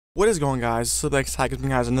What is going on, guys? So the xTygazHD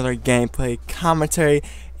has another gameplay commentary,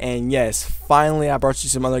 and yes, finally I brought you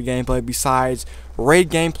some other gameplay besides raid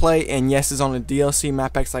gameplay, and yes, it's on the DLC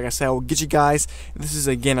map packs. Like I said, I will get you guys. This is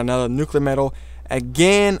again another nuclear metal,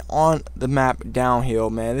 again on the map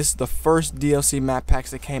DownHill, man. This is the first DLC map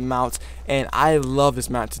packs that came out, and I love this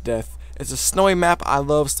map to death. It's a snowy map. I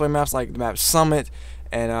love snowy maps like the map Summit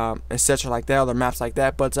and etc. like that, other maps like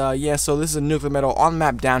that. But yeah, so this is a nuclear metal on the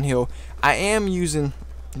map DownHill. I am using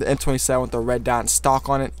the M27 with the red dot and stock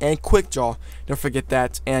on it, and quick draw, don't forget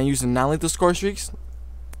that, and using non-lethal score streaks,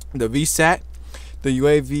 the VSAT, the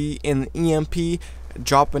UAV, and the EMP,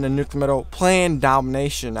 dropping a nuclear metal, playing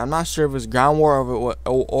domination. I'm not sure if it was ground war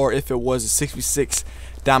or if it was a 6v6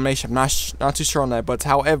 domination. I'm not too sure on that, but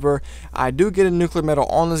however, I do get a nuclear metal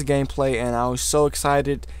on this gameplay, and I was so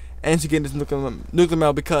excited and to get this nuclear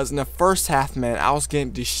metal because in the first half, man, I was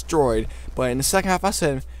getting destroyed, but in the second half I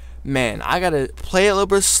said, man, I gotta play a little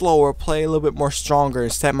bit slower, play a little bit more stronger,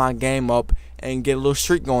 and set my game up and get a little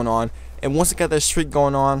streak going on. And once I got that streak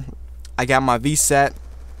going on, I got my VSAT.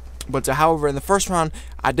 But however, in the first round,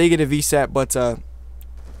 I did get a VSAT, but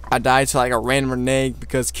I died to like a random grenade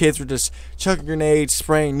because kids were just chucking grenades,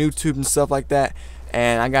 spraying noob tube and stuff like that.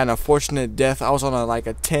 And I got an unfortunate death. I was on like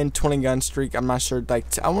a 10-20 gun streak. I'm not sure, like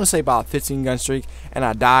I want to say about a 15 gun streak, and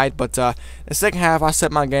I died. But the second half, I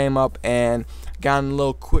set my game up and got on a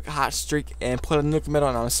little quick hot streak and put a nuclear metal,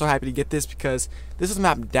 and I'm so happy to get this because this is a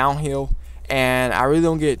map DownHill, and I really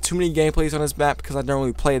don't get too many gameplays on this map because I don't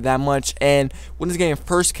really play it that much. And when this game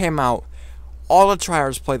first came out, all the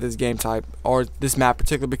tryhards played this game type or this map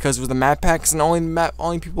particularly because it was the map packs, and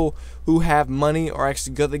only people who have money or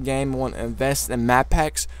actually good at the game and want to invest in map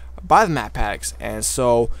packs buy the map packs. And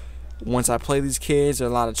so once I play these kids, there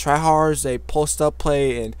are a lot of tryhards. They post up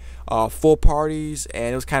play and full parties,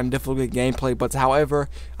 and it was kind of difficult to get gameplay. But however,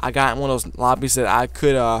 I got in one of those lobbies that I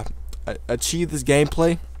could achieve this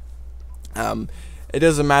gameplay. It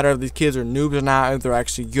doesn't matter if these kids are noobs or not, if they're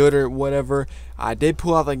actually good or whatever. I did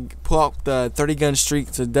pull out the 30 gun streak,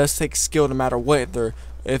 so it does take skill no matter what.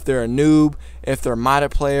 If they're a noob, if they're a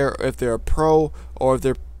modded player, if they're a pro, or if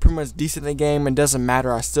they're pretty much decent in the game, it doesn't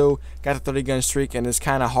matter. I still got the 30 gun streak, and it's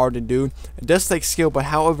kind of hard to do. It does take skill, but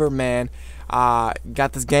however, man,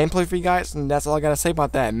 got this gameplay for you guys, and that's all I gotta say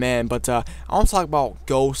about that, man. But I want to talk about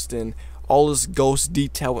Ghost and all this Ghost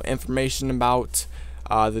detailed information about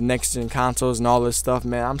the next gen consoles and all this stuff,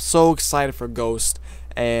 man. I'm so excited for Ghost,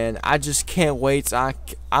 and I just can't wait. I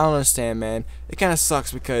don't understand, man. It kind of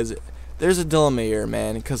sucks because there's a dilemma here,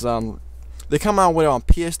 man, because they come out with it on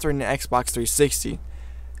PS3 and the Xbox 360.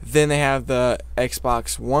 Then they have the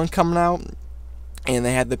Xbox One coming out, and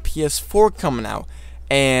they have the PS4 coming out,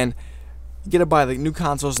 and you get to buy the new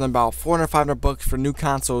consoles in about $400-500 for new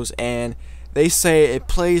consoles, and they say it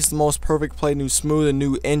plays the most perfect play, new smooth, and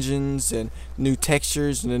new engines and new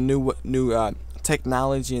textures and the new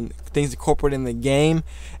technology and things incorporated in the game.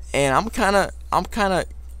 And I'm kind of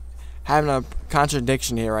having a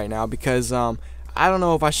contradiction here right now because I don't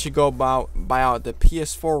know if I should go buy out the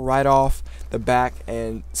PS4 right off the back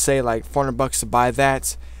and say like $400 to buy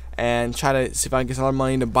that, and try to see if I can get some other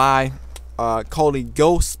money to buy Call of Duty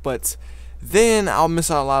Ghosts, but then I'll miss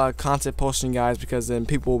out a lot of content posting, guys, because then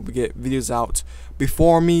people will get videos out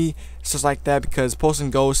before me, stuff like that, because posting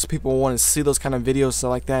Ghosts, people want to see those kind of videos, stuff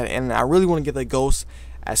like that, and I really want to get the Ghosts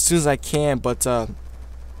as soon as I can. But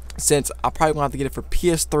since I probably won't have to get it for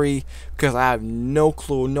PS3 because I have no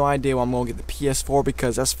clue, no idea when I'm going to get the PS4,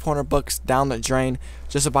 because that's $400 down the drain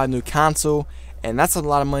just to buy a new console, and that's a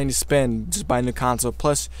lot of money to spend just buy a new console.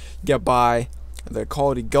 Plus you got to buy the Call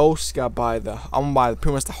of Duty Ghosts, I'm gonna buy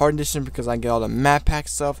pretty much the hard edition because I get all the map pack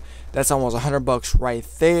stuff. That's almost $100 right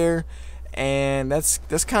there, and that's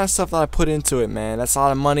kind of stuff that I put into it, man. That's a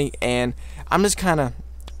lot of money, and I'm just kind of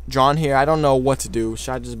drawn here. I don't know what to do.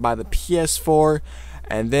 Should I just buy the PS4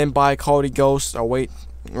 and then buy Call of Duty Ghosts, or wait,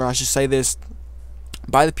 or I should say this: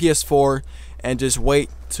 buy the PS4 and just wait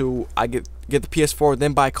till I get the PS4,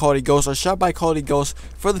 then buy Call of Duty Ghosts, or should I buy Call of Duty Ghosts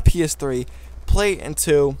for the PS3, play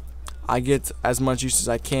until I get as much use as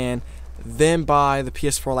I can, then buy the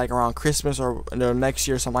PS4 like around Christmas or next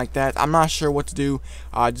year or something like that? I'm not sure what to do.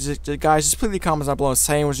 Guys, just put in the comments down below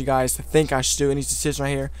saying what you guys think I should do in each decision right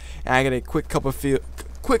here. And I get a quick couple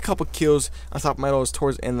kills on top of metals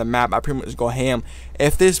towards the end of the map. I pretty much go ham.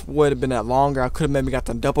 If this would have been that longer, I could have maybe got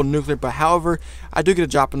the double nuclear, but however, I do get a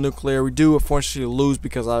drop of nuclear. We do unfortunately lose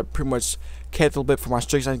because I pretty much kept a little bit for my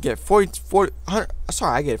streaks. I get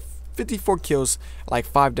 54 kills, like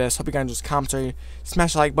 5 deaths. Hope you guys enjoyed this commentary.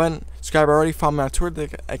 Smash the like button, subscribe already, follow me on Twitter,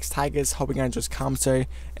 xTygazHD. Hope you guys enjoyed this commentary,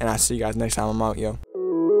 and I'll see you guys next time. I'm out, yo.